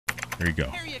There you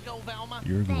go. Here you go, Velma.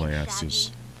 Your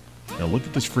glasses. Now look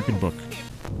at this freaking book.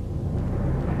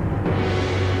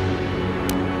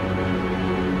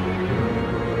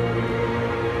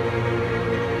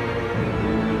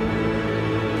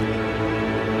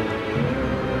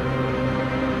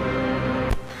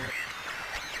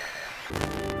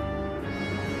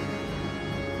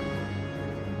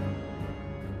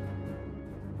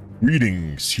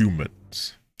 Greetings,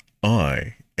 humans.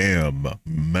 I am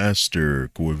Master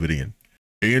Corvidien,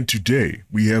 and today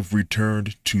we have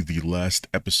returned to the last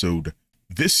episode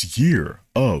this year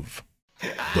of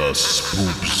the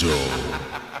Spoopzone.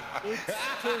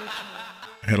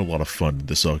 I had a lot of fun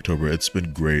this October. It's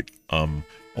been great. A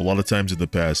lot of times in the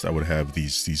past I would have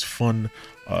these fun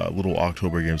little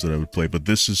October games that I would play, but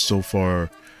this is so far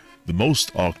the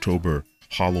most October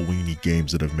Halloween-y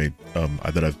games that I've made,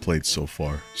 that I've played so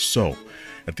far. So,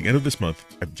 at the end of this month,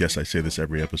 yes, I say this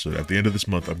every episode, at the end of this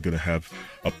month, I'm going to have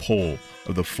a poll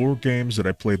of the 4 games that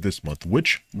I played this month.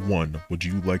 Which one would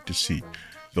you like to see?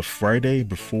 The Friday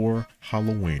before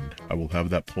Halloween, I will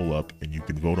have that poll up, and you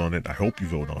can vote on it. I hope you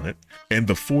vote on it. And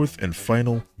the 4th and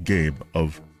final game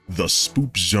of the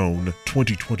Spoopzone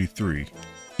 2023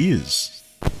 is...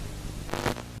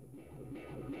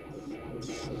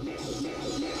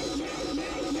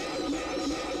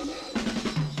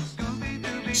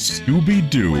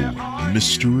 Scooby-Doo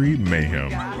Mystery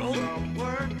Mayhem.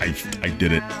 I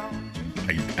did it.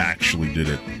 I actually did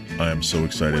it. I am so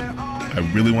excited.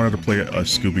 I really wanted to play a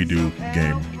Scooby-Doo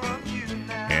game,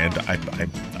 and I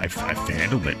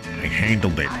handled it. I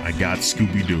handled it. I got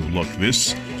Scooby-Doo. Look,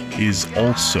 this is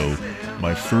also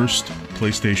my first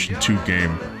PlayStation 2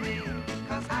 game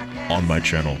on my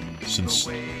channel since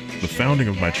the founding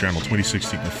of my channel,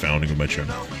 2016, the founding of my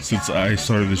channel. Since I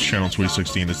started this channel in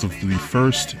 2016, it's the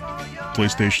first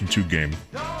PlayStation 2 game.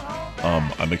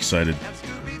 I'm excited.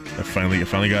 I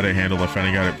finally got it handled. I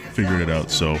finally got it figured it out.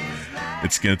 So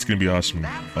it's gonna be awesome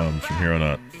from here on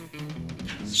out.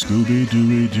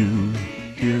 Scooby-Dooby-Doo,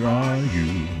 here are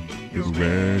you? You're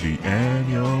ready and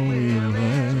you're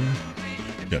willing.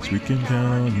 Yes, we can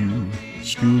count on you,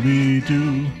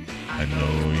 Scooby-Doo. I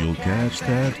know you'll catch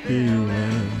that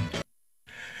feeling.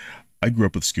 I grew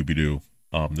up with Scooby-Doo.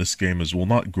 This game is, well,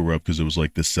 not grew up because it was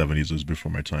like the 70s, it was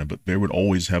before my time, but they would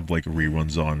always have like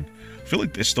reruns on. I feel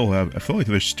like they still have, I feel like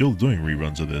they're still doing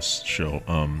reruns of this show,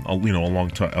 you know,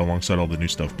 alongside all the new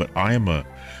stuff. But I'm a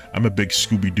big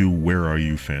Scooby-Doo Where Are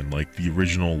You fan, like the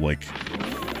original, like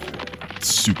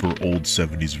super old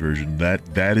 70s version.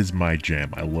 That is my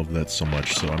jam. I love that so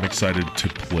much. So I'm excited to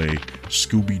play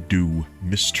Scooby-Doo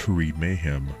Mystery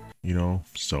Mayhem, you know?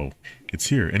 So it's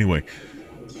here. Anyway,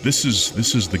 this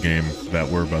is the game that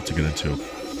we're about to get into.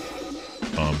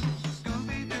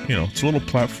 You know, it's a little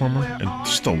platformer and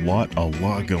just a lot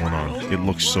going on. It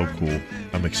looks so cool.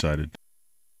 I'm excited.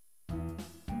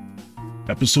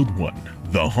 Episode 1,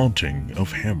 The Haunting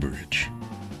of Hambridge.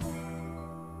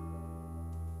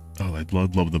 Oh, I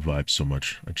love the vibe so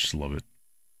much. I just love it.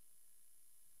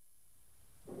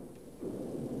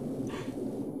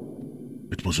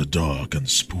 It was a dark and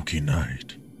spooky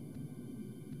night.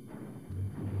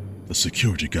 The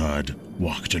security guard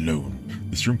walked alone.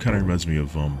 This room kind of reminds me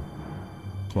of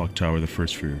Clock Tower, the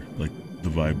first Fear, like the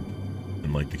vibe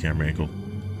and like the camera angle.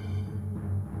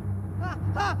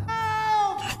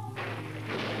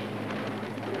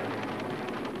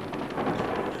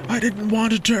 I didn't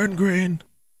want to turn green.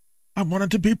 I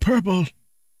wanted to be purple.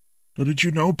 So did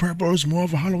you know purple is more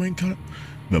of a Halloween color?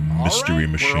 The Mystery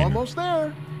Machine. We're almost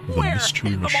there. The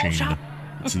Mystery Machine.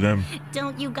 It's them.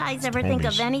 Don't you guys ever think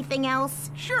of anything else?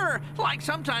 Sure, like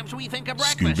sometimes we think of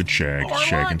breakfast. Scoob and Shag, Or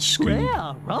Shag and lunch. Scoob.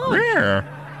 Yeah, right.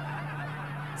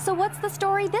 Rare. So what's the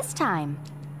story this time?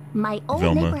 My old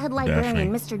Velma, neighborhood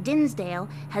librarian, Daphne. Mr. Dinsdale,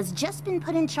 has just been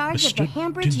put in charge of the Mr.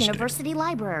 Hambridge Dinsdale. University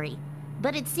Library.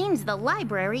 But it seems the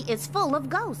library is full of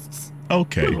ghosts.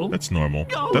 Okay, that's normal.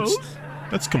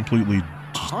 That's completely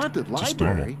Haunted just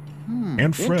normal. library.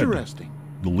 And Fred, Interesting.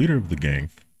 the leader of the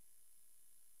gang.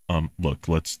 Look,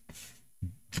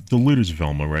 the leader's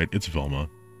Velma, right? It's Velma.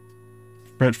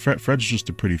 Fred's just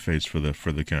a pretty face for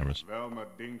the cameras. Velma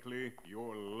Dinkley,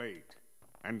 you're late.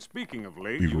 And speaking of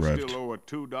late, We've you arrived. still owe a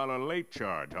 $2 late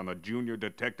charge on the Junior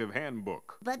Detective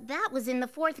Handbook. But that was in the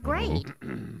 4th grade.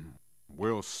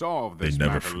 We'll solve They this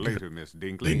never matter forget. later, Miss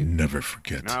Dinkley. They never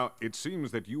forget. Now, it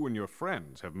seems that you and your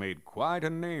friends have made quite a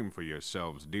name for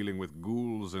yourselves dealing with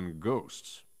ghouls and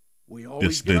ghosts. We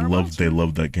always Yes, they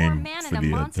love that Or game man for in a the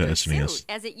monster SNES. suit,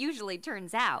 as it usually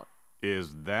turns out.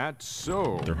 Is that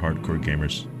so? They're hardcore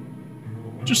gamers.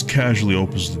 Just casually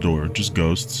opens the door, just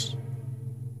ghosts.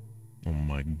 Oh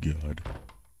my god.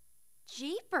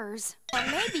 Jeepers. Or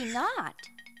maybe not.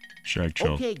 Shag,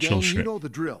 chill. Okay, Chill gang, you shit. know the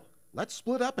drill. Let's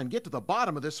split up and get to the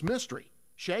bottom of this mystery.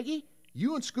 Shaggy,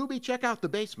 you and Scooby check out the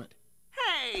basement.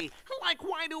 Hey, like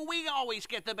why do we always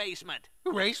get the basement?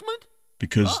 Basement?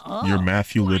 Because you're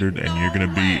Matthew Littered and you're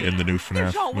gonna be in the new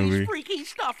There's FNAF always movie. freaky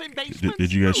stuff in basements.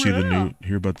 Did you guys see the new?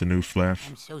 Hear about the new FNAF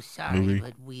I'm so sorry, movie?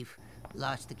 but we've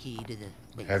lost the key to the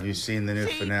basement. Have you seen the new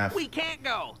See, FNAF? we can't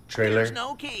go. trailer? There's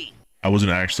no key. I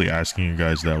wasn't actually asking you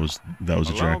guys. That was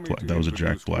a Allow Jack me Black. to That was a Jack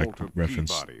introduce Black Walter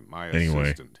reference. Peabody, my Anyway.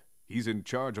 assistant. He's in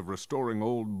charge of restoring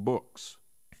old books.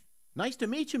 Nice to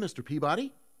meet you, Mr.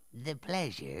 Peabody. The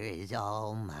pleasure is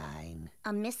all mine.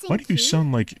 A missing Why do you key?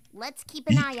 sound like Let's keep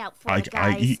an eye out for it,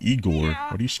 guys. Igor?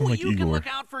 Yeah, Why do you sound well, like you can Igor? look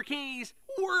out for keys.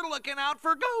 We're looking out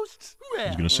for ghosts. I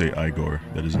was gonna say Igor.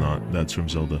 That is not. That's from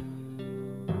Zelda.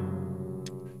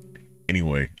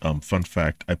 Anyway, fun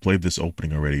fact: I played this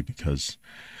opening already because,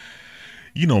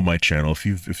 you know, my channel. If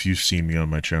you've seen me on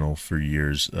my channel for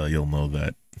years, you'll know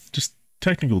that just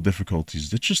technical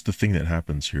difficulties. It's just the thing that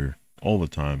happens here all the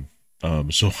time.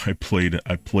 So I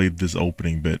played this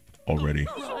opening bit already.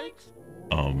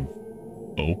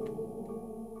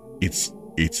 Oh, it's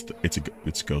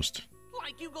a ghost.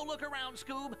 Like you go look around,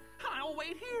 Scoob. I'll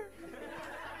wait here.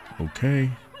 Okay,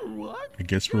 What? I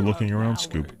guess we're looking around,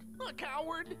 Scoob. A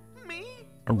coward? Me?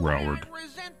 A Why, Roward. I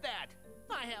resent that.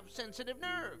 I have sensitive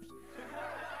nerves.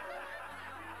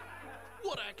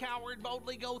 Would a coward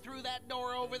boldly go through that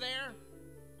door over there?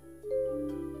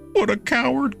 What a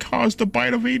coward caused a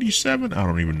bite of 87. I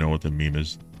don't even know what the meme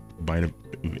is. Bite of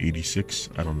 86?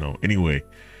 I don't know. Anyway,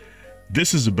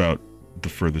 this is about the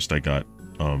furthest I got.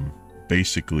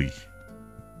 Basically,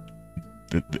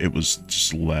 it was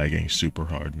just lagging super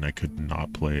hard and I could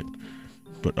not play it.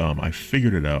 But I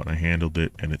figured it out and I handled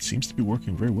it and it seems to be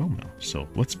working very well now. So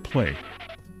let's play.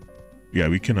 Yeah,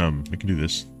 we can do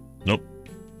this. Nope.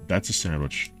 That's a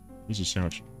sandwich. This is a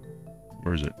sandwich.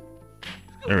 Where is it?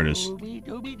 There it is.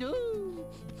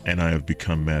 And I have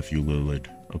become Matthew Lillard.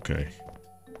 Okay.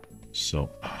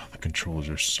 So, the controls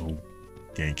are so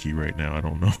ganky right now. I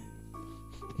don't know.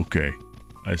 Okay.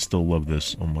 I still love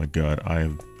this. Oh my god.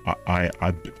 I've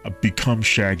become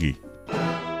Shaggy.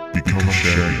 Become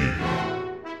Shaggy.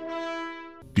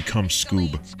 Become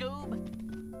Scoob.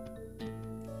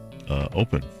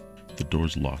 Open. The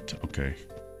door's locked. Okay.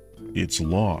 It's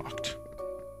locked.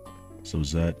 So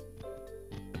is that...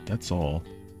 That's all.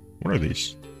 What are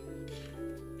these?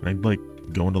 Can I, like,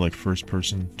 go into, like, first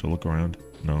person to look around?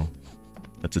 No.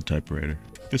 That's a typewriter.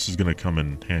 This is gonna come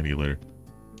in handy later.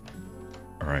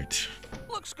 Alright.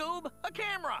 Look, Scoob, a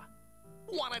camera.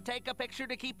 Want to take a picture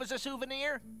to keep as a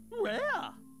souvenir?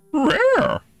 Rare.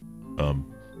 Rare!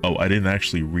 Oh, I didn't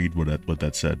actually read what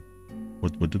that said.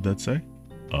 What did that say?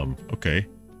 Okay.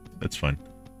 That's fine.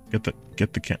 Get the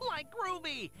cam- Like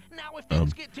groovy. Now if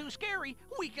things get too scary,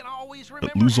 we can always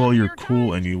remember. lose all your happier cool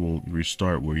times. and you will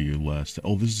restart where you last.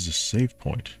 Oh, this is a save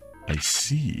point. I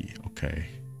see. Okay.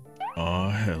 Oh,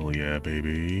 hell yeah,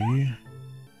 baby.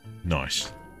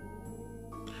 Nice.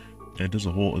 And it does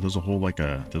a whole like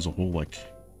a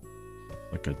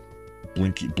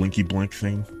blinky blank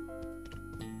thing.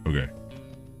 Okay.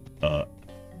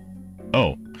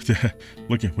 Oh.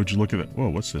 Would you look at that? Whoa,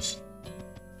 what's this?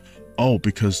 Oh,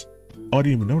 because I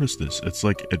didn't even notice this. It's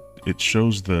like it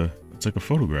shows it's like a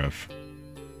photograph.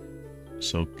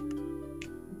 So,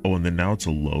 oh, and then now it's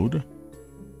a load?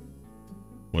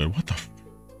 Wait, what the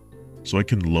so I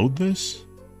can load this?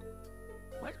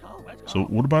 Let's go. So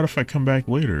what about if I come back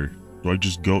later? Do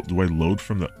I load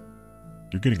from the...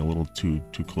 You're getting a little too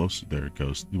close there,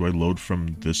 Ghost. Do I load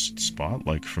from this spot?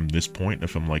 Like from this point?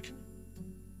 If I'm like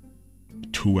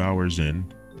 2 hours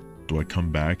in, do I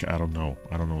come back? I don't know.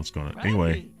 I don't know what's going on.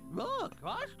 Anyway. Look,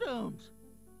 costumes.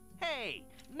 Hey,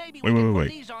 maybe Wait, we can wait.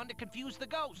 put these on to confuse the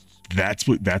ghosts. That's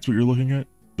what you're looking at?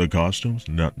 The costumes?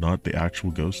 Not the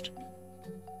actual ghost?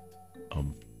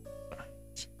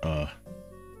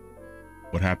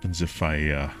 What happens if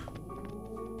I,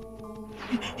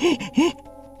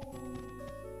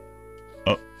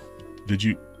 Oh, did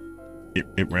you...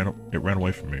 It ran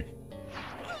away from me.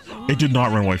 It did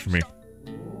not run away from me.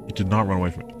 It did not run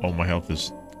away from me. Oh, my health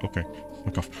is... Okay.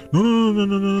 Fuck off. No.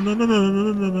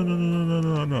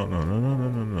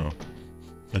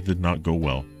 That did not go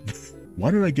well.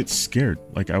 Why did I get scared?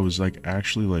 Like, I was, like,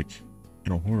 actually, like,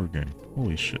 in a horror game.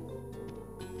 Holy shit.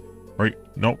 Right?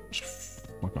 Nope.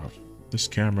 Fuck off. This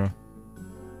camera.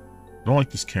 I don't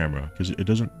like this camera, because it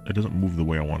doesn't move the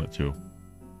way I want it to.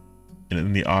 And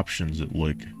in the options, it,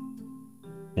 like,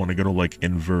 when I go to, like,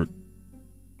 invert,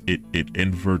 it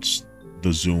inverts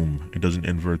the zoom. It doesn't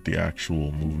invert the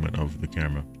actual movement of the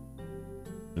camera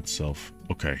itself.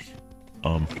 Okay.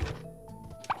 You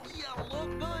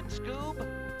look good, Scoob.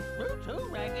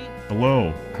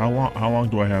 Hello. How long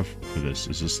do I have for this?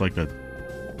 Is this like a...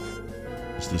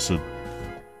 Is this a...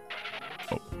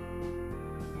 Oh.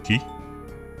 Key?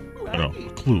 Oh, no, a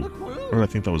clue. Or did I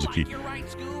think that was a key?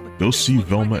 Go see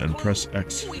Velma and press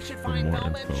X for more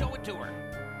info.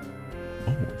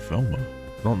 Oh, Velma.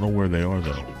 I don't know where they are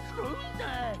though.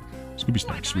 Scooby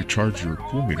Snacks, recharge your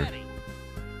cool meter.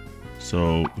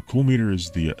 So, the cool meter is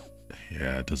the...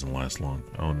 yeah, it doesn't last long.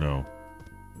 Oh no.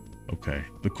 Okay.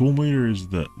 The cool meter is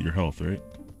your health, right?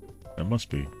 That must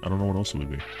be. I don't know what else it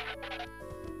would be.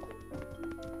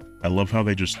 I love how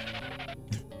they just...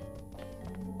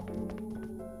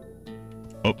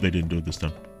 oh, they didn't do it this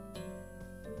time.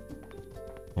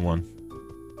 Hold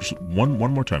on. Just one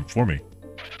more time for me.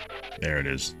 There it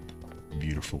is.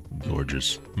 Beautiful.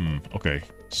 Gorgeous. Okay.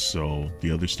 So,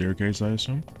 the other staircase, I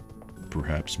assume?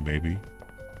 Perhaps, maybe.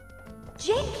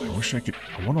 I wish I could...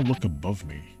 I want to look above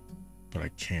me. But I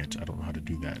can't. I don't know how to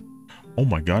do that. Oh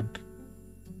my god.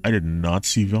 I did not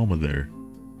see Velma there.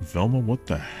 Velma, what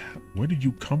the hell? Where did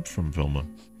you come from, Velma?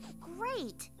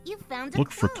 Great! You found a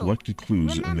Look clue. for collected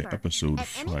clues in Remember, the episode at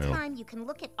file. any time you can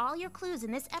look at all your clues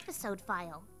in this episode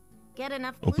file. Get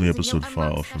enough clues Open the and episode you'll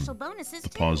unlock file special from bonuses the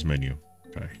too. pause menu.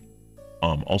 Okay.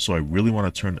 Also, I really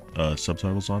want to turn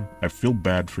subtitles on. I feel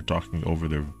bad for talking over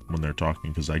there when they're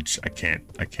talking because I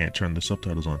can't turn the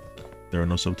subtitles on. There are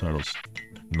no subtitles.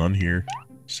 None here.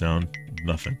 Sound,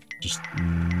 nothing. Just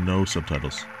no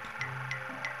subtitles.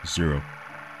 Zero.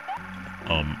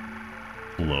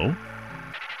 Hello?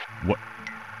 What?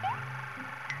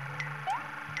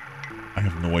 I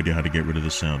have no idea how to get rid of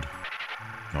the sound.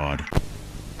 God.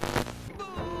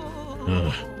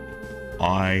 Ugh.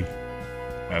 Out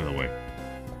of the way.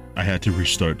 I had to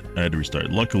restart.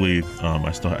 Luckily,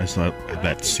 I still had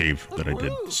that save that I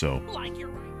did, so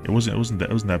it wasn't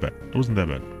that bad. It wasn't that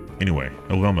bad. Anyway,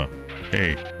 Velma,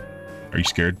 hey, are you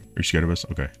scared? Are you scared of us?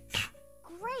 Okay.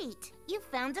 Great! You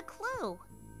found a clue.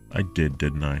 I did,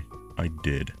 didn't I? I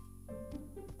did.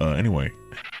 Anyway,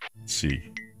 let's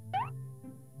see.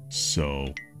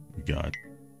 So we got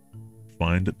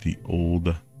find the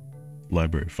old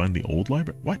library. Find the old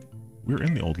library. What? We're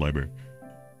in the old library.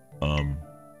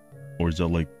 Or is that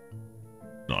like...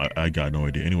 no, I got no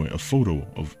idea. Anyway, a photo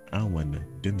of Alan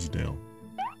Dinsdale.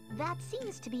 That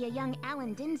seems to be a young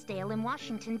Alan Dinsdale in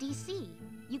Washington, D.C.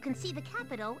 You can see the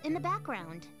Capitol in the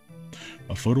background.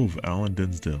 A photo of Alan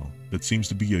Dinsdale. That seems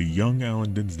to be a young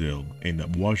Alan Dinsdale in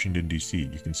Washington, D.C.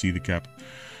 You can see the cap...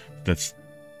 That's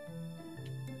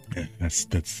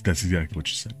exactly what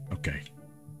you said. Okay.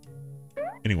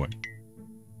 Anyway.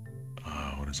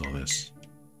 What is all this?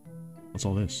 What's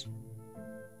all this?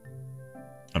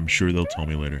 I'm sure they'll tell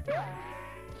me later.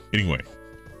 Anyway,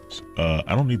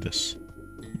 I don't need this.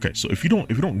 Okay, so if you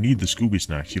don't need the Scooby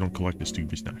Snacks, you don't collect the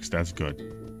Scooby Snacks. That's good.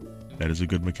 That is a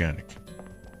good mechanic.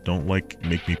 Don't make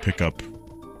me pick up,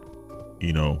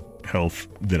 you know, health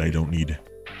that I don't need.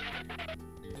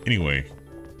 Anyway,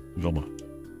 Velma.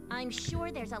 I'm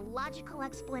sure there's a logical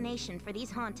explanation for these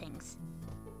hauntings.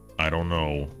 I don't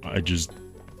know. I just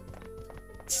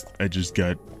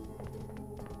got...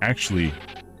 Actually,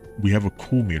 we have a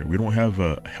cool meter. We don't have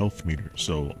a health meter,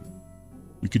 so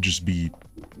we could just be...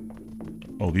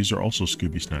 Oh, these are also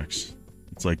Scooby Snacks.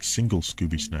 It's like single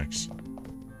Scooby Snacks.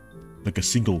 Like a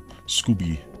single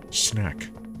Scooby snack.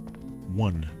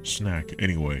 One snack.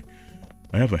 Anyway,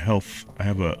 I have a health... I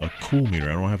have a cool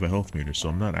meter. I don't have a health meter, so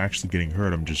I'm not actually getting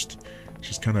hurt. I'm just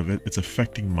kind of... It's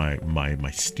affecting my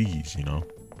steez, you know?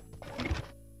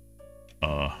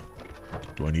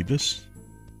 Do I need this?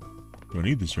 Do I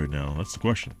need this right now? That's the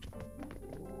question.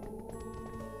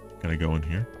 Can I go in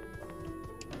here?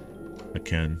 I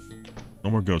can. No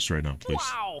more ghosts right now, please.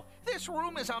 Wow, this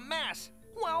room is a mess.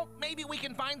 Well, maybe we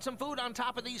can find some food on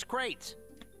top of these crates.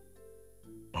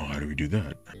 Oh, how do we do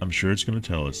that? I'm sure it's gonna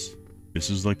tell us. This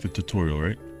is like the tutorial,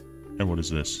 right? And what is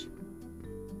this?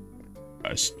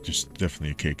 It's just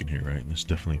definitely a cake in here, right? It's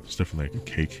definitely like a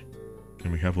cake.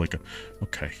 Can we have like a...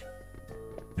 Okay.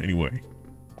 Anyway.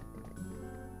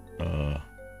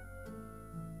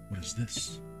 What is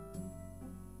this?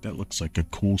 That looks like a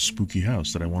cool spooky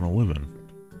house that I want to live in.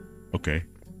 Okay.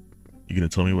 You gonna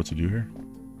tell me what to do here?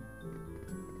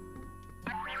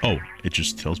 Oh, it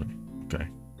just tells me. Okay.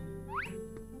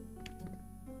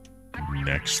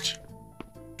 Next.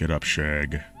 Get up,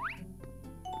 Shag.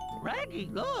 Raggy,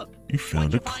 look. You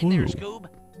found a clue. There, Scoob?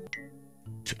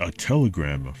 A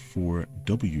telegram for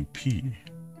WP.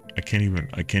 I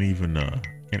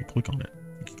can't click on it.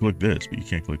 You can click this, but you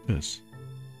can't click this.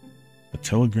 A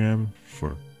telegram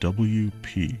for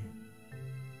WP.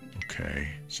 Okay,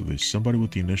 so there's somebody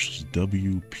with the initials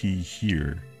WP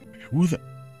here. Who the...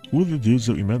 Who are the dudes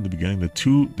that we met in the beginning? The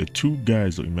two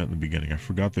guys that we met in the beginning. I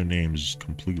forgot their names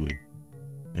completely.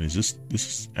 And is this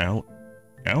is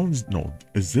Alan's, no,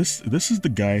 is this is the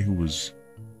guy who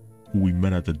we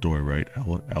met at the door, right?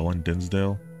 Alan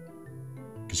Dinsdale?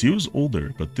 Because he was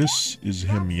older, but this is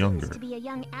him younger. To be a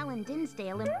young Alan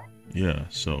Dinsdale. Yeah,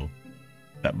 so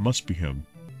that must be him.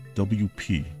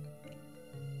 WP.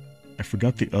 I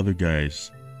forgot the other guy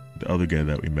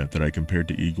that we met that I compared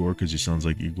to Igor because he sounds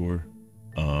like Igor.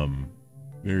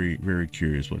 Very, very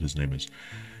curious what his name is.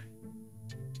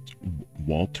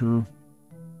 Walter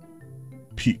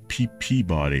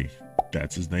Peabody.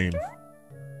 That's his name.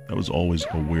 That was always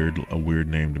a weird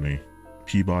name to me.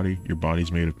 Peabody? Your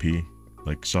body's made of pea?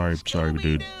 Like, sorry,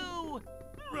 dude.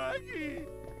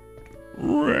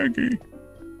 Raggy.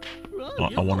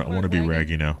 I wanna be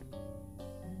Raggy now.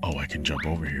 Oh, I can jump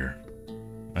over here.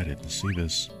 I didn't see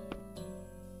this.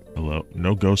 Hello?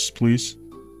 No ghosts, please?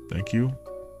 Thank you.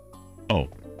 Oh,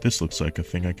 this looks like a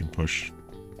thing I can push.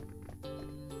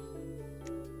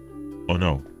 Oh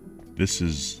no. This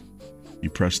is... You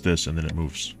press this and then it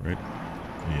moves, right?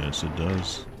 Yes, it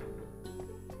does.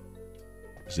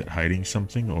 Is it hiding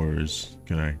something or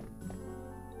can I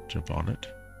jump on it?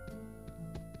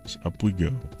 So up we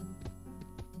go.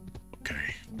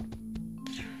 Okay.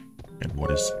 And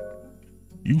what is...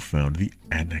 You found the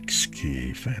annex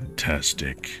key.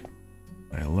 Fantastic.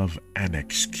 I love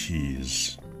annex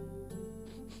keys.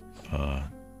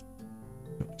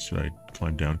 Should I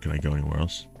climb down? Can I go anywhere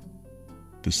else?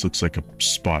 This looks like a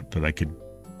spot that I could...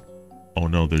 Oh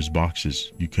no, there's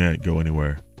boxes. You can't go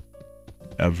anywhere.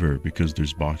 Ever, because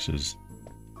there's boxes.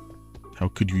 How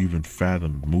could you even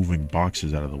fathom moving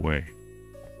boxes out of the way?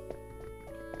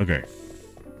 Okay.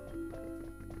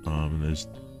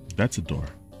 That's a door.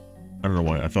 I don't know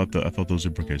why. I thought those are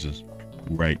bookcases.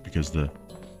 Right, because the...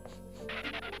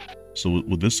 So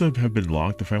would this have been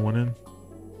locked if I went in?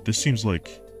 This seems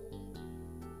like...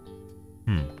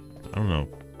 I don't know.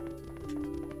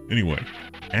 Anyway,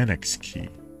 annex key.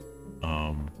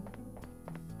 Oh,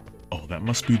 that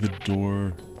must be the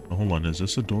door. Oh, hold on, is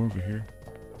this a door over here?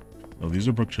 Oh, these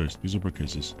are bookcases. These are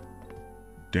bookcases.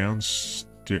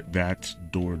 That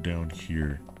door down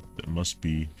here. That must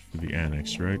be for the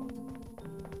annex, right?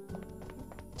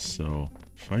 So,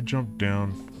 if I jump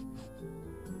down...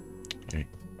 Okay.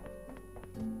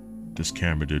 This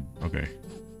camera did... Okay.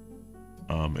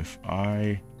 If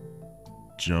I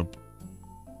jump...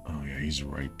 Oh yeah, he's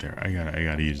right there. I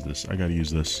gotta use this. I gotta use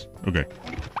this. Okay.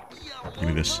 Give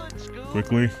me this.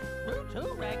 Quickly.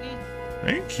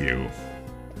 Thank you.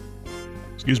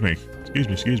 Excuse me.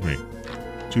 Excuse me.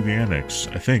 To the annex,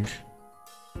 I think.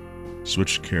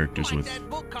 Switch characters with...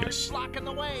 Yes.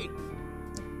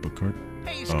 Book cart?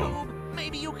 Hey, Scoob,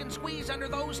 maybe you can squeeze under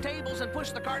those tables and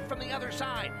push the cart from the other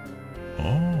side.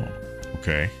 Oh,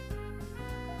 okay.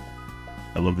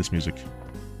 I love this music.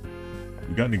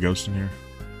 We got any ghosts in here?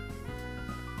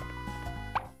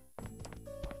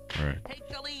 Alright. Take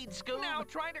the lead, Scoob. Now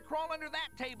try to crawl under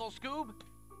that table, Scoob.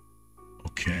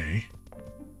 Okay.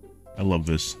 I love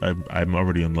this. I'm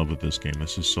already in love with this game.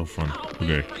 This is so fun.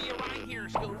 Okay. Right here,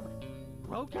 Scoob.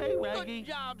 Okay, Raggy. Good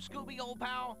job, Scooby, old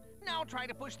pal. Now try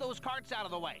to push those carts out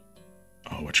of the way.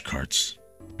 Oh, which carts?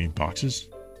 You mean boxes?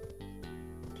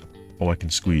 Oh, I can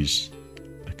squeeze.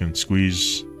 I can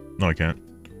squeeze... No, I can't.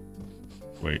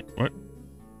 Wait, what?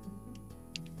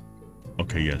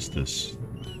 Okay, yes, this.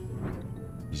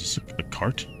 Is this a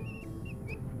cart?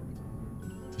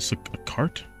 Is this a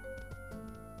cart?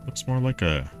 Looks more like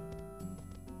a...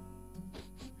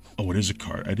 Oh, it is a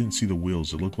cart. I didn't see the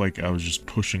wheels. It looked like I was just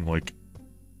pushing, like,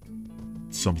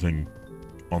 something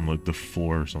on, like, the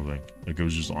floor or something. Like, it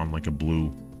was just on, like, a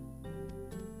blue...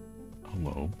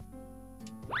 Hello?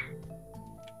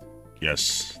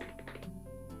 Yes.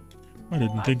 I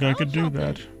didn't think I could do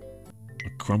that. A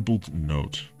crumpled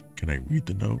note. Can I read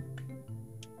the note?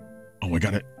 Oh, I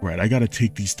gotta... Right, I gotta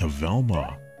take these to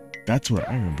Velma. That's what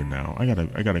I remember now. I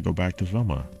gotta go back to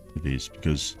Velma for these,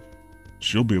 because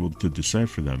she'll be able to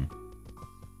decipher them.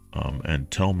 And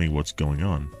tell me what's going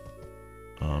on.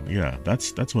 Yeah,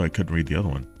 that's why I couldn't read the other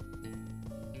one.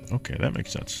 Okay, that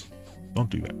makes sense. Don't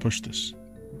do that. Push this.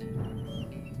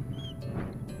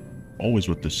 Always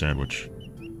with the sandwich.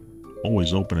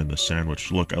 Always opening the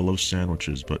sandwich. Look, I love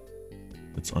sandwiches, but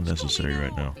it's unnecessary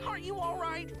right now. Are you all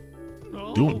right?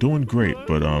 Doing great,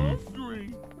 but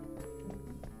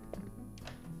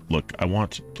look, I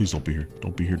want... Please don't be here.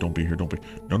 Don't be here. Don't be here. Don't be...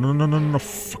 No.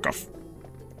 Fuck off.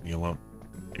 Leave me alone.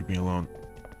 Leave me alone.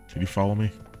 Did you follow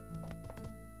me?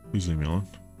 Please leave me alone.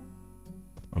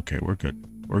 Okay, we're good.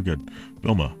 We're good.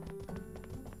 Vilma.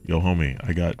 Yo, homie,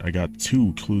 I got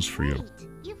 2 clues for you. Great.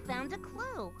 You found a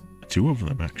clue. 2 of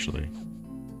them, actually.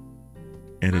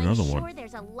 And another one. Sure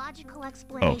there's a logical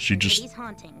explanation she just... for these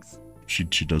hauntings.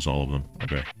 She does all of them.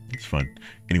 Okay, it's fine.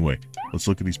 Anyway, let's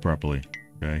look at these properly.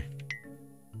 Okay.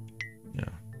 Yeah,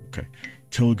 okay.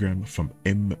 Telegram from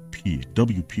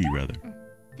WP rather.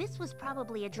 This was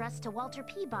probably addressed to Walter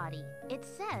Peabody. It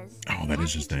says, oh, that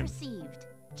is his name. Received.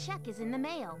 Check is in the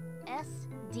mail.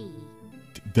 SD.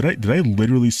 Did I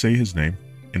literally say his name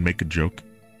and make a joke?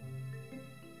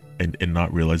 And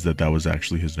not realize that that was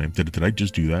actually his name? Did I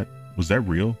just do that? Was that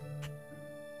real?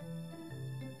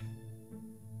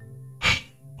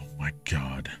 Oh my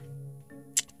god.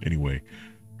 Anyway,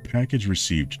 package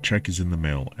received. Check is in the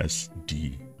mail.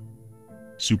 SD.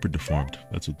 Super deformed.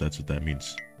 That's what that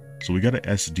means. So we got an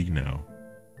SD now.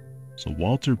 So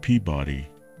Walter Peabody.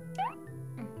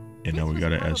 And now we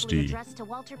got an SD. Addressed to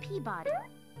Walter Peabody.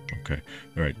 Okay.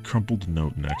 Alright, crumpled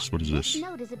note next. What is this? This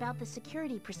note is about the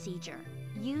security procedure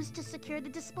used to secure the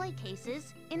display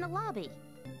cases in the lobby.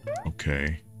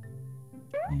 Okay.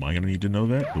 Am I gonna need to know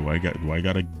that? Do I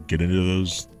gotta get into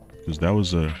those? Because I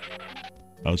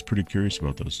was pretty curious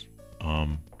about those.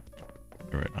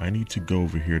 Alright, I need to go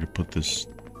over here to put this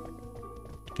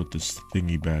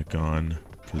thingy back on.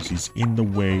 Because he's in the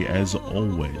way as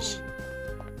always.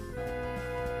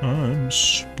 I'm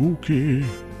spooky.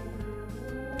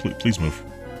 Please move.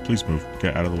 Please move.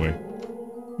 Get out of the way.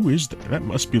 Who is that? That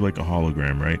must be like a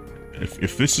hologram, right?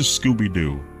 If this is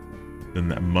Scooby-Doo, then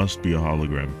that must be a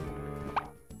hologram.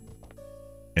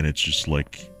 And it's just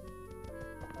like...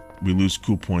 we lose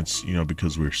cool points, you know,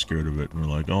 because we're scared of it. And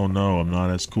we're like, oh no, I'm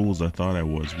not as cool as I thought I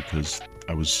was because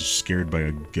I was just scared by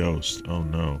a ghost. Oh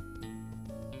no.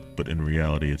 But in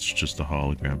reality, it's just a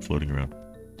hologram floating around.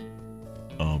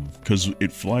 Because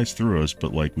it flies through us,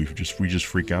 but like we just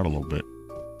freak out a little bit.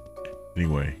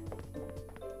 Anyway,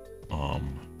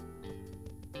 I'm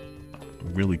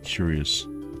really curious.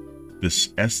 This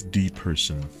SD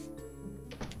person,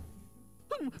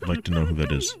 I'd like to know who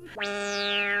that is.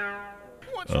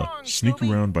 Sneak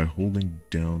around by holding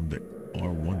down the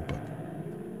R1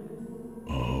 button.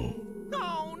 Oh.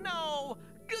 Oh no!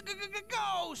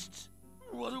 Ghosts!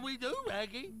 What do we do,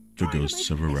 Raggy? The ghosts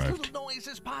have arrived. As little noise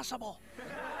as possible.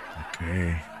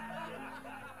 Okay.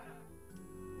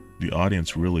 The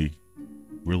audience really,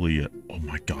 oh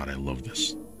my god, I love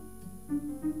this.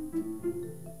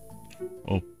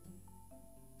 Oh.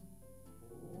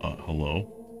 Hello?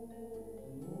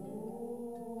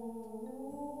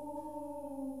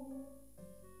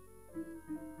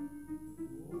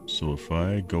 So if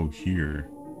I go here...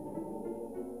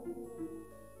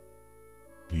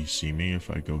 will you see me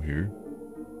if I go here?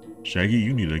 Shaggy,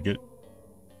 you need to get...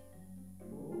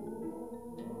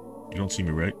 you don't see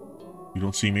me, right? You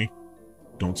don't see me?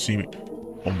 Don't see me.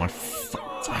 Oh my he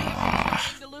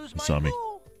saw me.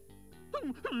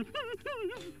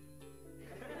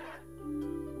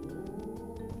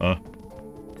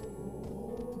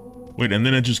 Wait, and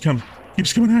then it just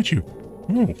keeps coming at you.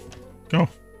 Oh, go.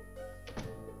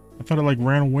 I thought it like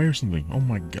ran away or something. Oh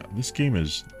my god, this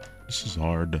is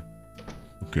hard.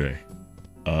 Okay.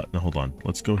 Now hold on.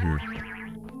 Let's go here.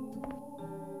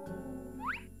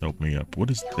 Help me up. What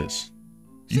is this?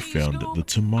 You found Scoob, the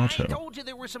tomato. I told you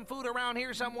there was some food around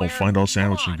here somewhere. Oh, find all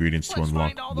sandwich Come on, ingredients to let's unlock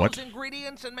find all what? those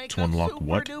ingredients and make To unlock a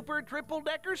what? super-duper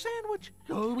triple-decker sandwich.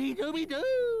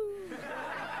 Scooby-Dooby-Doo.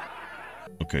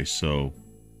 Okay, so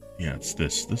yeah, it's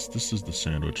this. This is the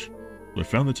sandwich. I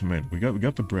found the tomato. We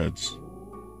got the breads.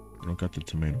 We don't got the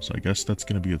tomatoes. So I guess that's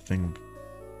gonna be a thing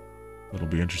that'll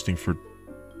be interesting for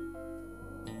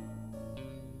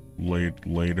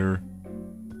later.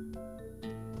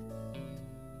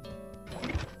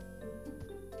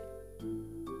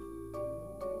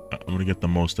 I'm gonna get the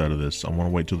most out of this. I want to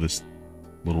wait till this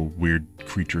little weird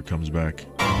creature comes back.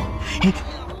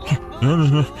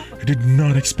 No. I did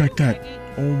not expect that.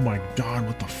 Oh my god,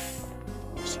 what the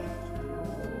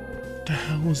what the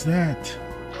hell was that?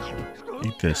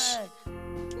 Eat this.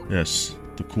 Yes,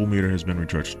 the cool meter has been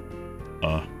recharged.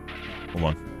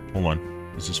 Hold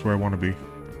on. Is this where I want to be?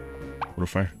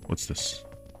 What's this?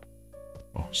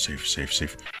 Oh, save.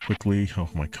 Quickly. Oh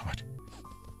my god.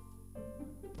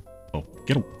 Oh,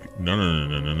 get away. No.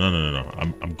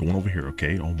 I'm going over here,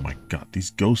 okay? Oh my god,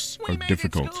 these ghosts are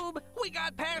difficult. It, Scoob. We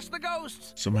got past the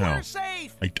ghosts. Somehow. We're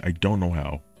safe. I don't know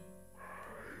how.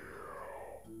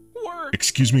 We're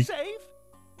Excuse me? safe?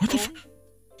 What the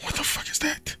fuck is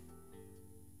that?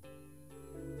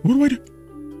 What do I do?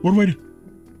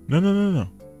 No.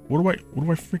 What do I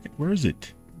freaking... where is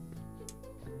it?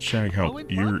 Shag, help.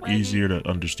 You're easier to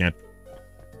understand.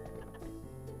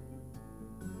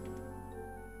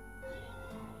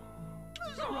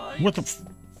 What the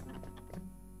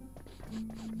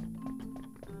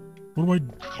What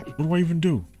do I even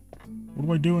do? What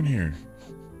do I do in here?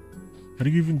 How do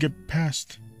you even get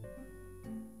past?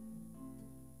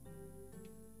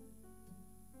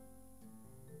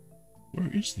 Where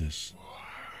is this?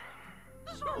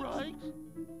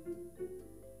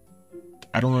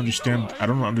 I don't understand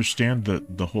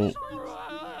the whole...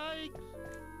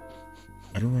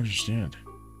 I don't understand.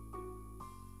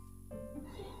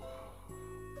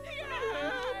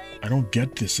 I don't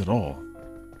get this at all.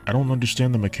 I don't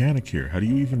understand the mechanic here. How do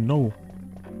you even know?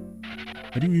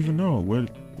 How do you even know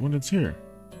when it's here?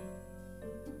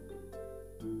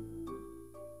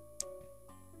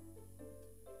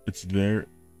 It's there,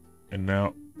 and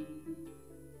now...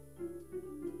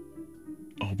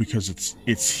 Oh, because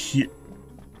it's here.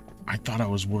 I thought I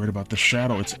was worried about the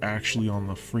shadow. It's actually on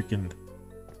the freaking...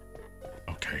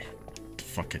 Okay.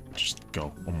 Fuck it. Just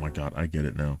go. Oh my god, I get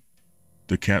it now.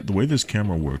 The way this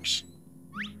camera works,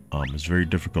 is very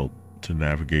difficult to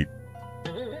navigate.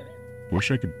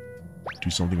 Wish I could do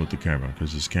something with the camera,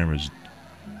 because this camera is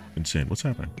insane. What's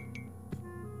happening?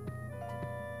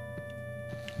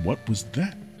 What was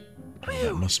that? Oh,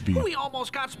 that must be... We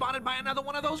almost got spotted by another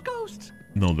one of those ghosts.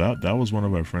 No, that was one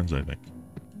of our friends, I think.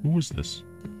 Who was this?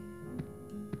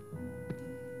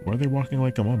 Why are they walking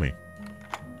like a mummy?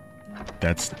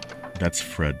 That's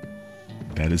Fred.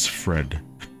 That is Fred.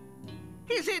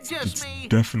 Is it just It's me?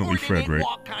 definitely or did Fred, it right?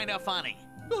 walk kind of funny?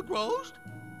 A ghost?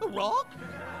 A rock?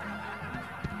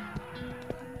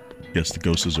 Yes, the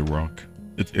ghost is a rock.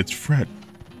 It's Fred.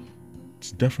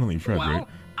 It's definitely Fred, Well, right?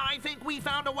 I think we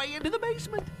found a way into the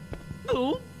basement.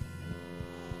 No?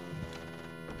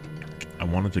 I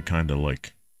wanted to kind of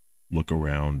like look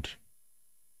around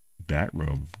that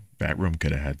room. That room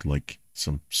could have had like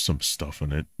some stuff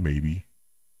in it, maybe.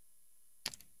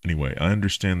 Anyway, I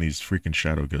understand these freaking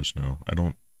shadow ghosts now. I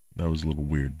don't... That was a little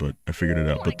weird, but I figured it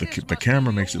out. But the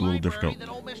camera makes it a little difficult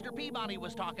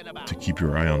to keep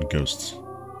your eye on ghosts.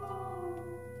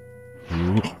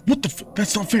 What the f...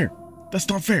 That's not fair! That's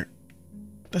not fair!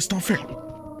 That's not fair!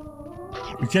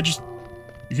 You can't just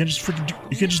freaking do...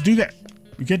 You can't just do that!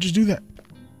 You can't just do that!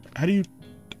 How do you...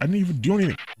 I didn't even do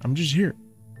anything. I'm just here.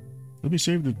 Let me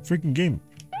save the freaking game.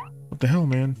 What the hell,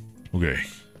 man? Okay.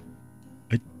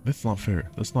 That's not fair.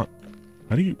 That's not...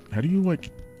 How do you,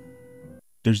 like...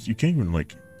 You can't even,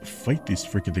 like, fight these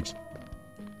freaking things.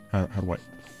 How do I...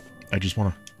 I just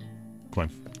wanna... Climb.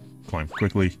 Climb.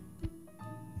 Quickly.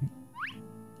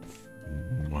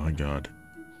 Oh my god.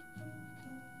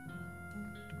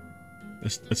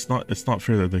 It's not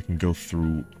fair that they can go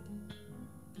through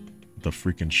the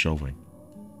freaking shelving.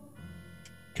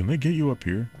 Can they get you up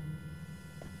here?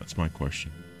 That's my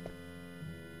question.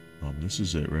 This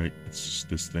is it, right? It's just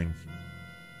this thing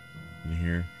in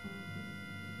here.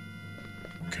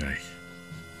 Okay.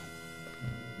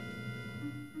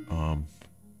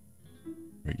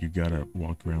 Right, you gotta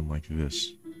walk around like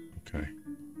this. Okay.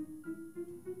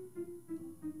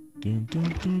 Dun, dun,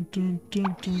 dun, dun,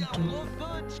 dun, dun, dun.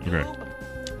 Okay.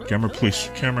 Camera, please.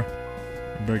 Camera.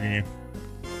 I'm begging you.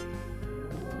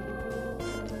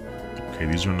 Okay,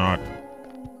 these are not...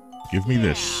 Give me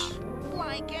this.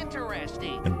 Like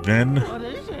interesting. And then... What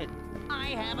is it? I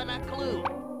haven't a clue.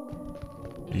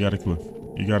 You got a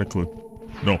clue. You got a clue.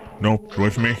 No, no, get away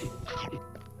from me.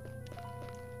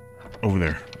 Over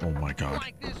there. Oh my god.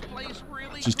 Like this place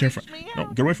really This is terrifying. creeps me No,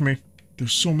 out. get away from me.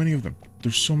 There's so many of them.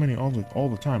 There's so many all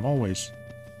the time, always.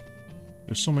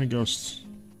 There's so many ghosts.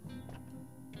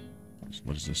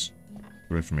 What is this?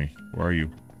 Get away from me. Where are you?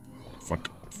 Fuck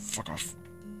off.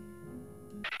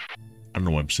 I don't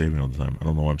know why I'm saving all the time. I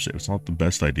don't know why I'm saving. It's not the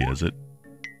best idea, is it?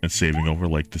 And saving over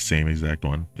like the same exact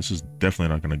one. This is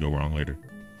definitely not gonna go wrong later.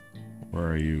 Where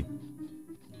are you?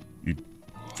 You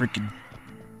freaking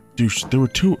douche. There were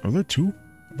two. Are there two?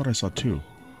 I thought I saw two.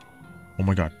 Oh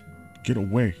my god. Get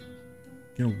away.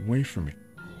 Get away from me.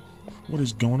 What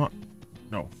is going on?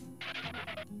 No.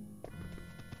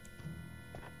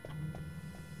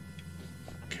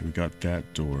 Okay, we got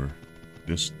that door.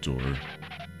 This door.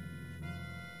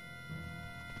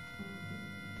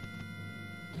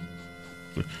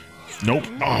 Nope.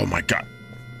 Oh my god.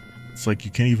 It's like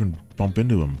you can't even bump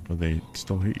into them, but they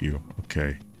still hit you.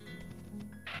 Okay.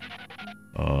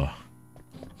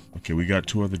 Okay, we got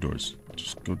two other doors.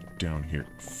 Just go down here.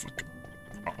 Fuck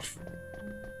off.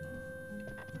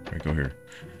 Alright, go here.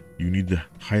 You need the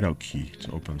hideout key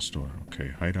to open the store. Okay,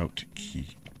 hideout key.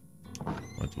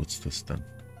 What's this then?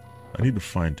 I need to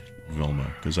find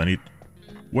Velma, because I need...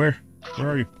 Where? Where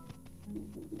are you?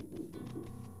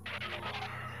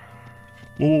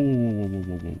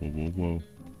 Whoa.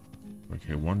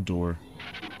 Okay, one door.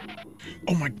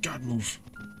 Oh my god, move!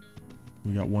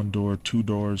 We got one door, two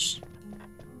doors.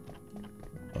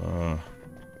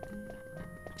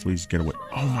 Please get away.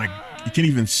 Oh my, you can't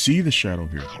even see the shadow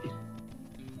here.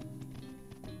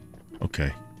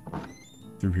 Okay.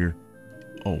 Through here.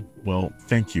 Oh, well,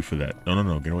 thank you for that. No, no,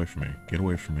 no, get away from me. Get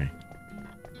away from me.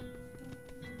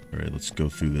 Alright, let's go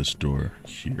through this door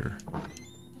here.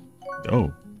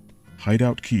 Oh,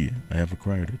 hideout key. I have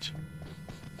acquired it.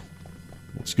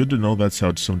 Well, it's good to know that's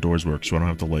how some doors work, so I don't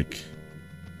have to, like,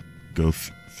 go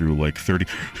through, like, 30...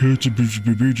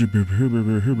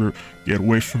 Get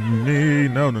away from me!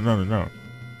 No, no, no, no, no.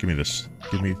 Give me this.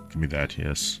 Give me that,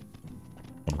 yes.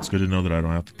 Well, it's good to know that I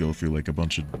don't have to go through, like, a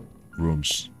bunch of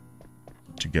rooms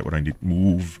to get what I need.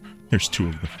 Move! There's two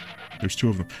of them. There's two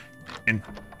of them. And...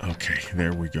 okay,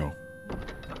 there we go.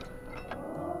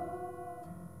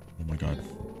 Oh my god.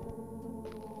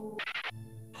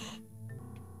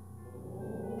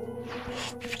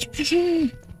 Get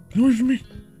away from me!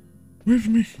 Away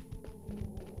from me!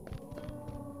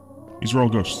 These are all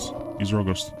ghosts. These are all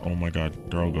ghosts. Oh my god,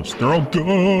 they're all ghosts. They're all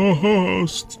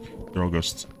ghosts! They're all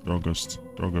ghosts. They're all ghosts.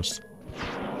 They're all ghosts.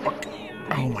 Fuck.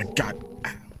 Oh my god.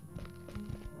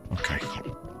 Okay.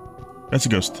 That's a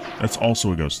ghost. That's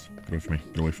also a ghost. Get away from me.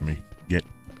 Get away from me. Get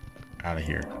out of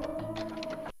here.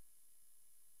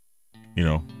 You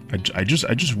know, I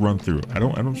just run through. I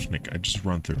don't sneak. I just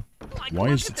run through. Why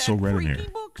is it so red in here?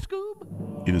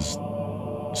 It is.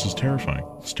 This is terrifying.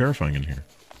 It's terrifying in here.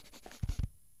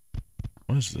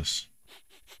 What is this?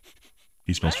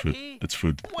 He smells food. It's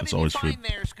food. It's always food.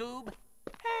 There, Scoob?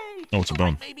 Hey, oh, it's a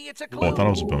bone. Maybe it's a oh, I thought it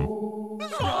was a bone.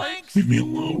 Leave me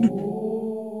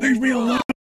alone. Leave me alone.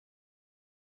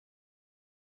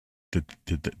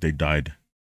 They died.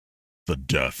 The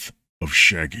death of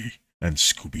Shaggy and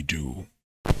Scooby-Doo.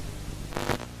 I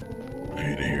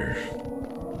hate it here.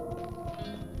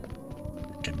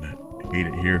 I hate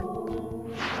it here.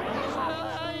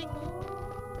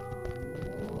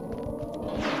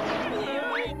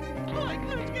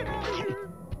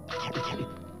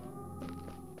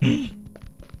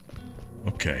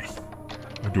 Okay,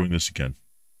 I'm doing this again.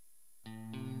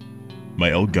 My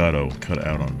Elgato cut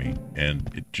out on me, and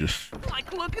it just...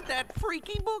 like, look at that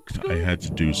freaky book, Scoob. I had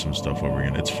to do some stuff over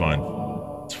again. It's fine.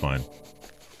 It's fine.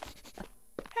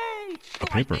 Hey, a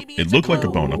paper. It looked like a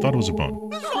bone. I thought it was a bone.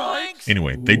 Thanks.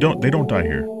 Anyway, they don't die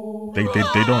here. They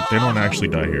don't actually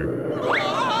die here.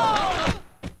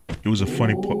 It was a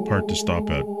funny part to stop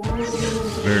at.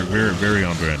 Very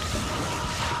on brand.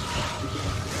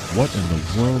 What in the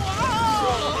world?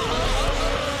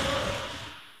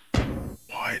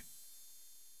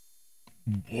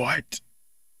 What?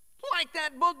 Like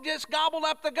that book just gobbled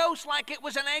up the ghost like it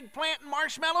was an eggplant and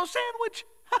marshmallow sandwich.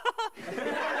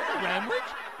 Sandwich?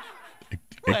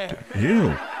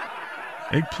 Ew.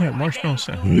 Eggplant marshmallow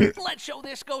sandwich. Let's show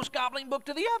this ghost gobbling book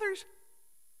to the others.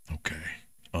 Okay.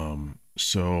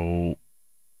 So...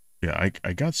 yeah,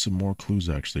 I got some more clues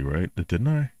actually, right? Didn't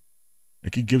I? I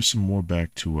could give some more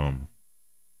back to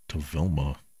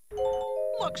VELMA.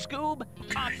 Look, Scoob,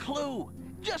 a clue,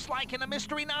 just like in a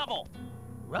mystery novel.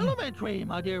 Elementary,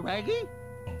 my dear Raggy.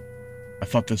 Oh, I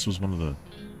thought this was one of the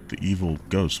evil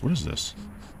ghosts. What is this?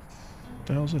 What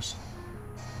the hell is this?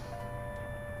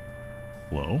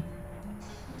 Hello?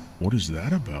 What is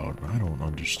that about? I don't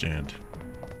understand.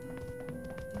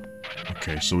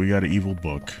 Okay, so we got an evil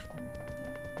book.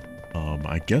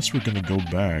 I guess we're gonna go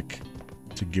back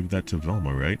to give that to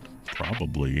VELMA, right?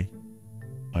 Probably.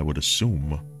 I would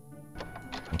assume.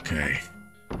 Okay.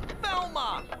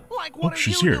 VELMA! Like, what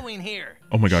she's are you here. doing here?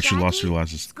 Oh my god, she Shaggy? lost her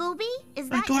glasses. Scooby, is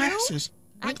My that glasses! you?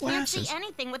 My I glasses! can't see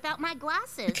anything without my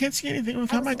glasses. I can't see anything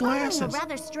without my I was following glasses. a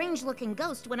rather strange-looking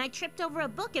ghost when I tripped over a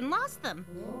book and lost them.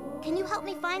 Can you help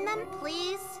me find them,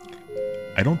 please?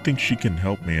 I don't think she can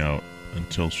help me out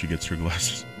until she gets her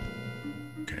glasses.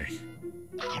 Okay.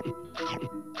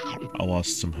 I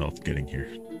lost some health getting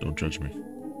here. Don't judge me.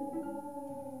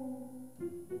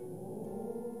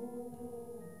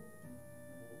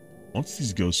 Once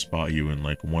these ghosts spot you in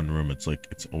like one room, it's like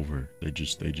it's over. They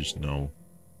just know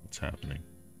what's happening.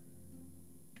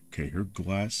 Okay, her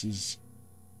glasses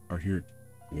are here.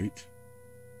 Wait.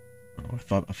 Oh, I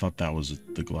thought that was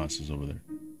the glasses over there.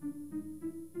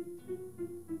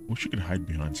 Wish you could hide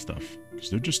behind stuff, because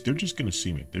they're just gonna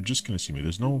see me. They're just gonna see me.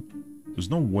 There's no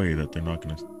way that they're not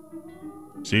gonna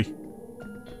see.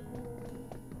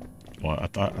 Well, I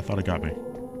thought it got me.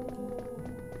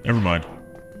 Never mind.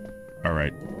 All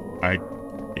right,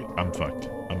 I'm fucked.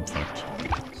 I'm fucked.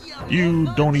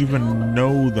 You don't even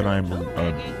know that I'm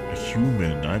a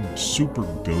human. I'm super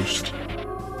ghost.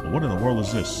 What in the world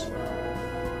is this?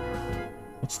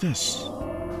 What's this?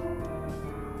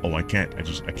 Oh, I can't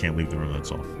leave the room,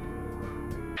 that's all.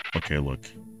 Okay, look.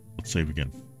 Let's save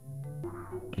again.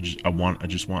 I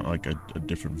just want like a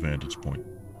different vantage point.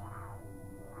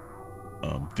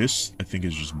 This I think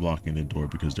is just blocking the door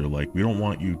because they're like, we don't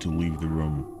want you to leave the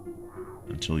room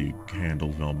until you handle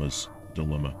Velma's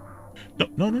dilemma.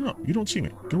 No, you don't see me.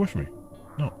 Get away from me.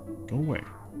 No, go away.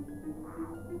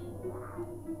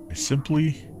 I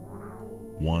simply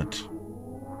want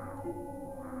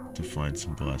to find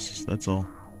some glasses. That's all.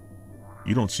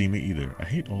 You don't see me either. I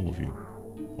hate all of you.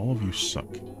 All of you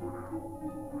suck.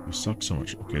 You suck so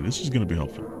much. Okay, this is gonna be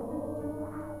helpful.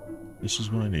 This is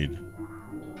what I need.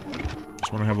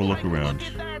 Just want to have a look around.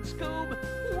 Look at that, Scoob.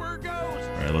 We're ghosts.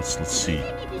 All right, let's see.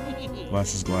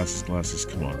 Glasses.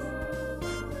 Come on.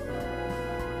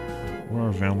 Where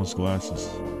are Velma's glasses?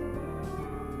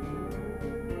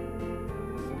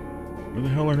 Where the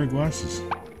hell are her glasses?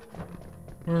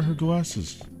 Where are her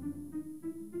glasses?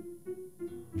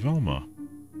 Velma.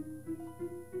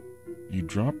 You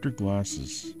dropped her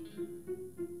glasses.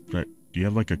 But do you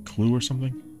have like a clue or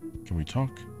something? Can we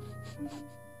talk?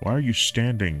 Why are you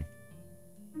standing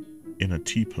in a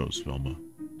T-pose, Velma?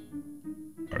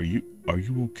 Are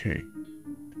you okay?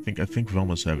 I think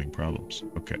Velma's having problems.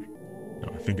 Okay. No,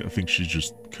 I think she's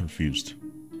just confused.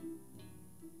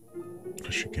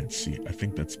 She can't see. I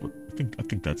think that's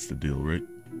the deal, right?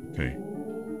 Okay.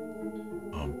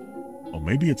 Oh,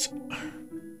 maybe it's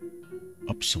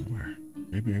up somewhere.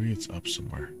 Maybe it's up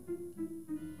somewhere.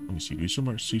 Let me see. Do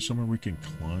you see somewhere we can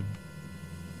climb?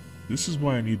 This is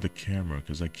why I need the camera,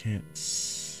 because I can't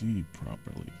see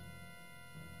properly.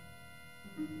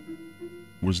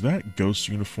 Was that ghost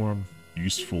uniform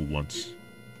useful once?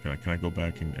 Can I go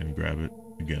back and grab it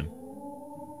again?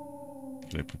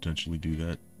 Could I potentially do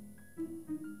that?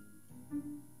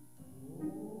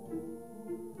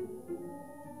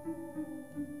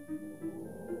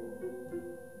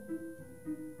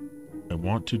 I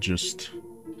want to just...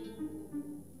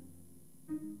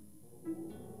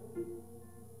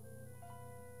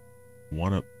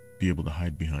 want to be able to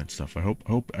hide behind stuff. I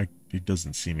hope it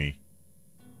doesn't see me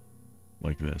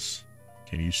like this.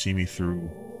 Can you see me through?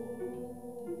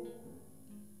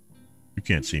 You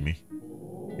can't see me.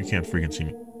 You can't freaking see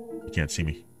me. You can't see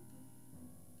me.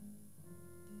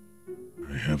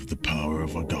 I have the power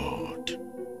of a god.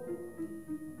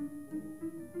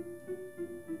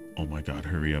 Oh my god,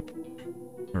 hurry up.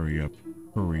 Hurry up.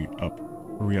 Hurry up.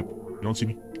 Hurry up. You don't see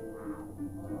me?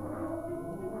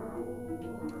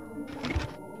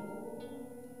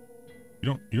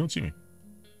 You don't see me.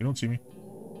 You don't see me.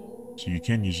 So you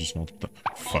can use this multiple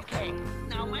times. Fuck. Okay,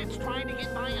 now let's try to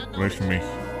get by unnoticed. Away from me.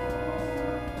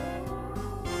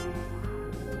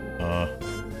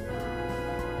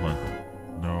 Come on.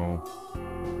 No.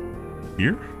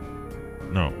 Here?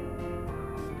 No.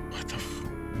 What the f...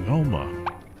 Velma.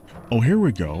 Oh, here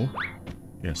we go.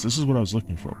 Yes, this is what I was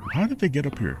looking for. How did they get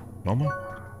up here? Velma?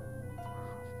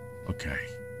 Okay.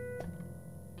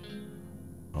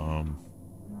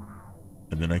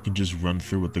 And then I can just run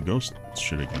through with the ghost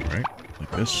shit again, right?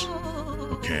 Like this.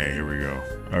 Okay, here we go.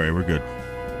 Alright, we're good.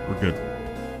 We're good.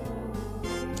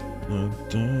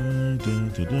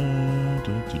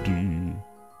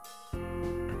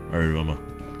 Alright, Velma.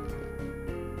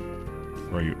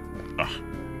 Where are you? Ah.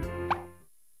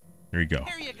 There you go.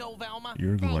 Here you go, Velma.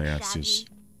 Your glasses.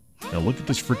 Now look at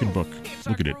this freaking book.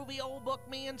 Look at it. It's a groovy old book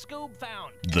me and Scoob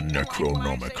found. The Like when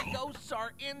I say Necronomicon. ghosts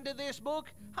are into this book,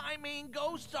 I mean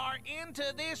ghosts are into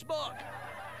this book.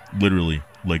 Literally,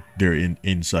 like they're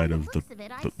inside of the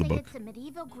book. It's a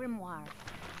medieval grimoire.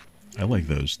 I like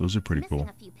those. Those are pretty Missing cool.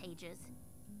 a few pages.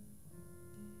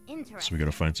 So Interesting. we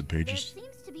gotta find some There pages.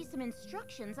 seems to be some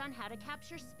instructions on how to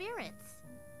capture spirits.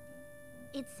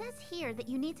 It says here that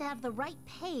you need to have the right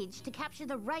page to capture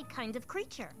the right kind of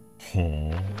creature. Oh,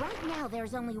 Right now,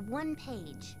 there's only one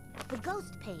page, the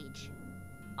ghost page.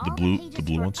 The All blue- pages the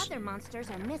blue for ones? other monsters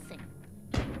are missing.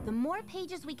 The more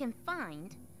pages we can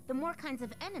find, the more kinds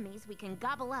of enemies we can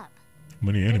gobble up. how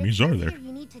many And it enemies says are there? here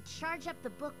you need to charge up the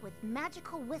book with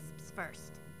magical wisps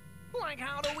first. Like,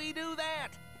 how do we do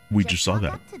that? We just saw walk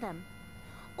that. up to them.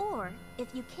 Or,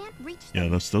 if you can't reach Yeah,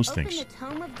 them, that's those open things. the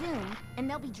Tome of Doom, and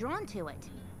they'll be drawn to it,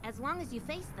 as long as you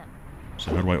face them.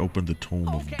 So how do I open the Tome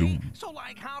of Okay, Doom? so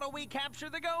like, how do we capture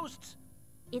the ghosts?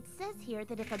 It says here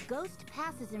that if a ghost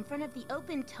passes in front of the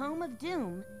open Tome of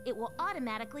Doom, it will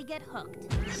automatically get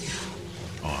hooked.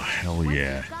 Oh, hell Once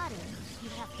yeah. you've got it, you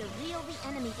have to reel the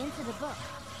enemy into the book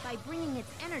by bringing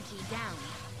its energy down.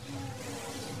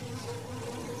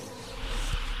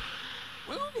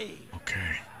 Groovy.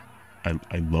 Okay.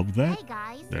 I love that. Hey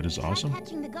guys, That is try awesome.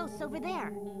 catching the ghosts over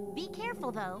there. Be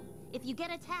careful though. If you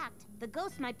get attacked, the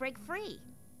ghost might break free.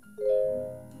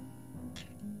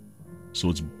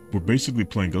 So we're basically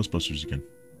playing Ghostbusters again.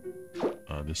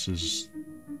 This is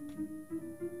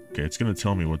Okay, it's gonna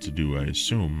tell me what to do, I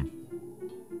assume.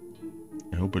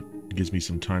 I hope it gives me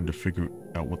some time to figure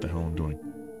out what the hell I'm doing.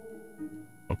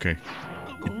 Okay.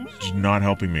 It's not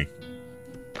helping me.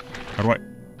 How do I...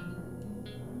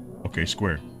 Okay,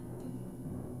 square.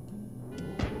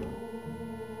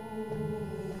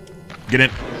 Get in.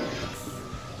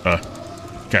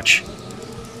 Catch.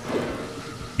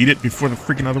 Eat it before the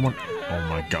freaking other one. Oh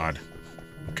my god.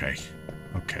 Okay.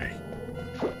 Okay.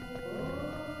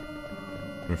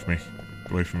 Get away from me.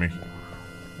 Get away from me.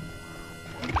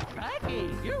 Raggy,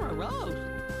 you're a rose.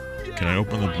 Can I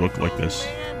open the book like this?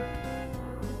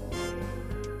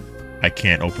 I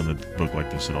can't open the book like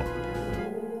this at all.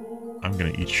 I'm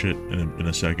gonna eat shit in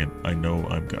a second. I know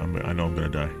I'm gonna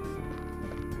die.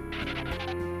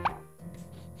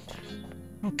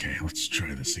 Okay, let's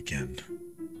try this again.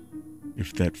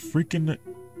 If that freaking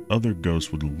other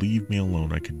ghost would leave me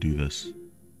alone, I could do this.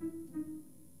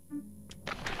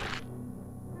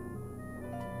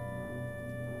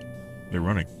 They're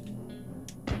running.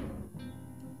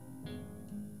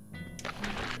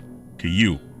 Okay,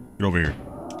 you. Get over here.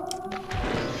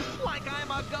 Like I'm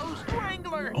a ghost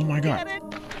wrangler. Oh my god. Get it?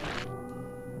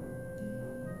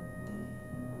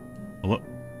 Hello?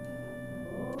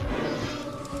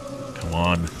 Come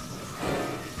on.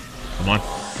 Come on.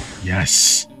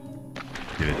 Yes.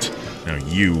 Get it. Now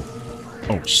you.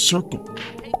 Oh, circle.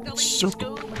 It's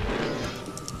circle.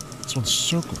 This one's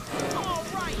circle. All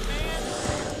right,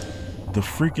 man. The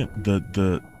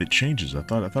freaking it changes. I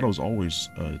thought it was always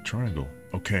a triangle.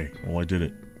 Okay, well I did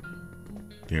it.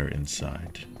 They are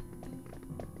inside.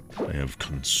 I have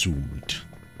consumed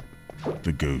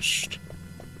the ghost.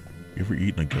 You ever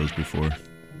eaten a ghost before?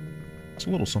 It's a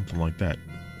little something like that.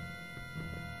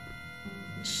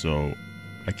 So,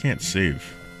 I can't save.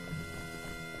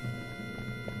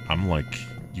 I'm like,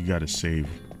 you gotta save.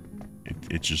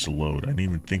 It's just a load. I didn't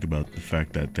even think about the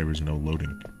fact that there was no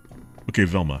loading. Okay,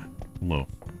 Velma. Hello.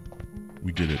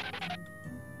 We did it.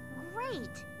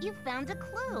 Great! You found a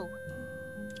clue.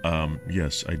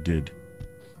 Yes, I did.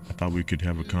 I thought we could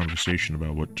have a conversation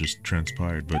about what just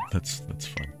transpired, but that's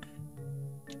fun.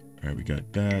 Alright, we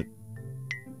got that.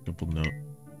 Couple note.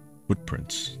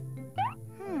 Footprints.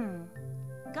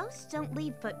 Ghosts don't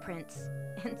leave footprints.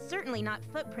 And certainly not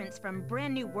footprints from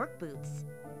brand new work boots.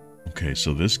 Okay,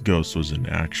 so this ghost was an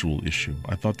actual issue.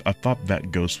 I thought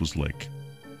that ghost was like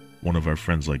one of our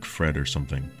friends like Fred or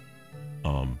something.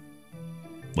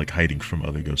 Like hiding from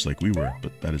other ghosts like we were,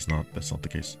 but that's not the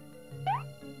case.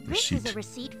 This is a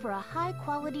receipt for a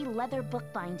high-quality leather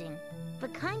bookbinding. The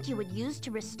kind you would use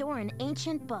to restore an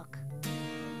ancient book.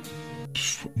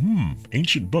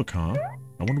 Ancient book, huh?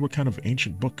 I wonder what kind of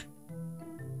ancient book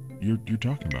you're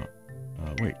talking about.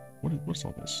 Wait, what's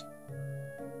all this?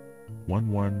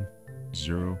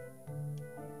 110.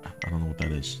 I don't know what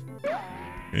that is.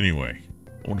 Anyway,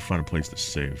 I want to find a place to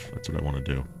save. That's what I want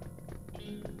to do.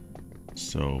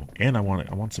 So, and I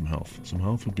want some health. Some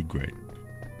health would be great.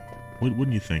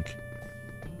 Wouldn't you think?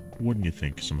 Wouldn't you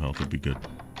think some health would be good?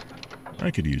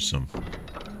 I could use some.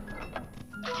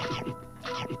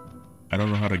 I don't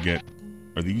know how to get...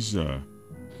 Are these, the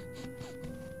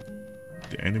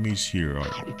enemies here are...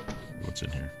 What's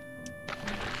in here?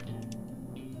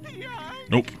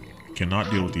 Nope. Cannot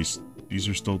deal with these. These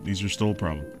are still a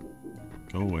problem.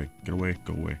 Go away. Get away.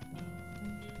 Go away.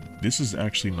 This is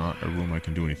actually not a room I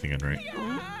can do anything in, right?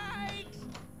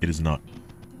 It is not.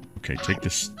 Okay, take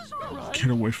this. Get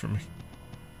away from me.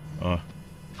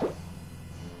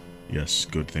 Yes,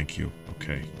 good, thank you.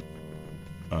 Okay.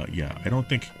 Yeah, I don't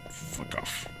think... Fuck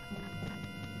off.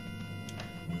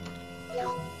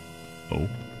 Oh.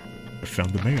 I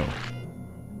found the mail.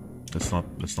 That's not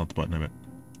the button I meant.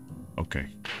 Okay.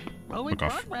 Fuck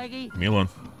off. Leave me alone.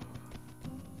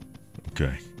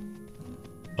 Okay.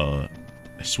 I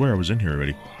swear I was in here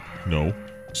already. No.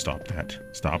 Stop that.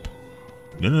 Stop.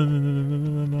 No.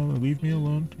 Leave me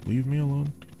alone. Leave me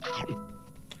alone.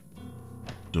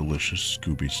 Delicious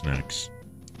Scooby snacks.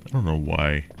 I don't know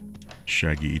why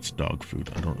Shaggy eats dog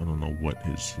food. I don't know what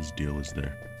his deal is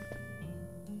there.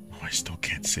 Oh, I still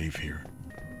can't save here.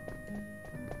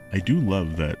 I do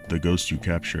love that the ghosts you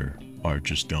capture are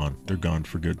just gone. They're gone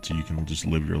for good, so you can just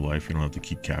live your life. You don't have to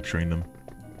keep capturing them.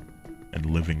 And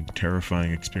living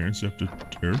terrifying experience after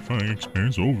terrifying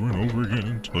experience over and over again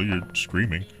until you're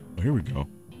screaming. Oh, here we go.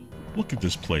 Look at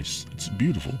this place. It's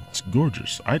beautiful. It's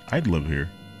gorgeous. I'd live here.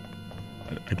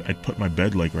 I'd put my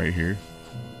bed like right here.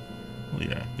 Well,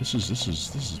 yeah, this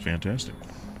is fantastic.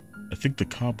 I think the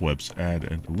cobwebs add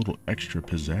a little extra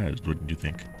pizzazz. Wouldn't you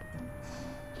think?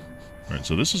 All right,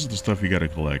 so this is the stuff you gotta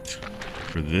collect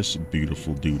for this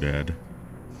beautiful doodad.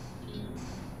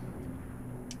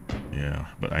 Yeah,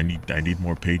 but I need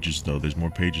more pages though. There's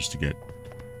more pages to get.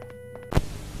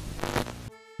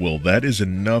 Well, that is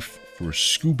enough for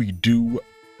Scooby-Doo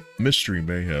Mystery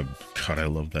Mayhem. God, I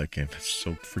love that game. That's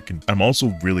so freaking... I'm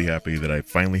also really happy that I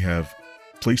finally have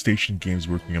PlayStation games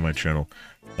working on my channel.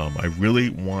 I really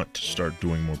want to start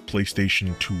doing more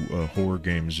PlayStation 2 horror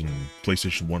games and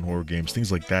PlayStation 1 horror games,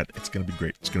 things like that. It's gonna be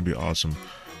great. It's gonna be awesome.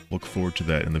 Look forward to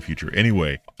that in the future.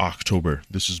 Anyway, October.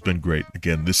 This has been great.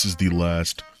 Again, this is the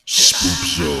last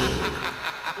Spoopzone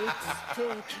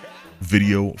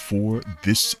video for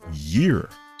this year.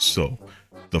 So,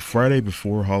 the Friday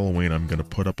before Halloween, I'm gonna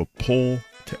put up a poll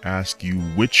to ask you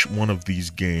which one of these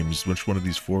games, which one of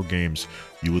these 4 games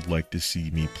you would like to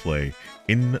see me play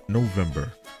in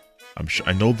November.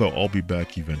 I know they'll all be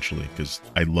back eventually because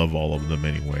I love all of them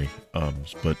anyway.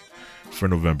 But for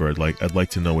November, I'd like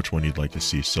to know which one you'd like to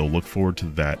see. So look forward to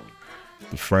that.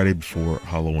 The Friday before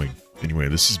Halloween. Anyway,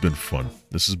 this has been fun.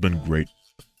 This has been great.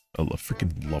 I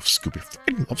freaking love Scooby. I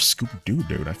freaking love Scooby-Doo,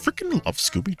 dude. I freaking love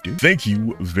Scooby-Doo. Thank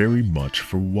you very much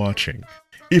for watching.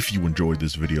 If you enjoyed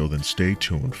this video, then stay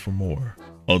tuned for more.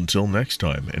 Until next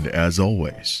time, and as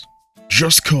always,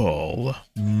 just call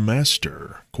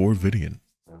Master Corvidien.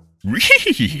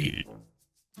 REHEHEHE.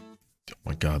 Oh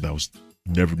my god, that was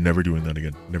never doing that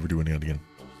again. Never doing that again.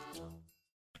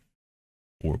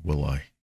 Or will I?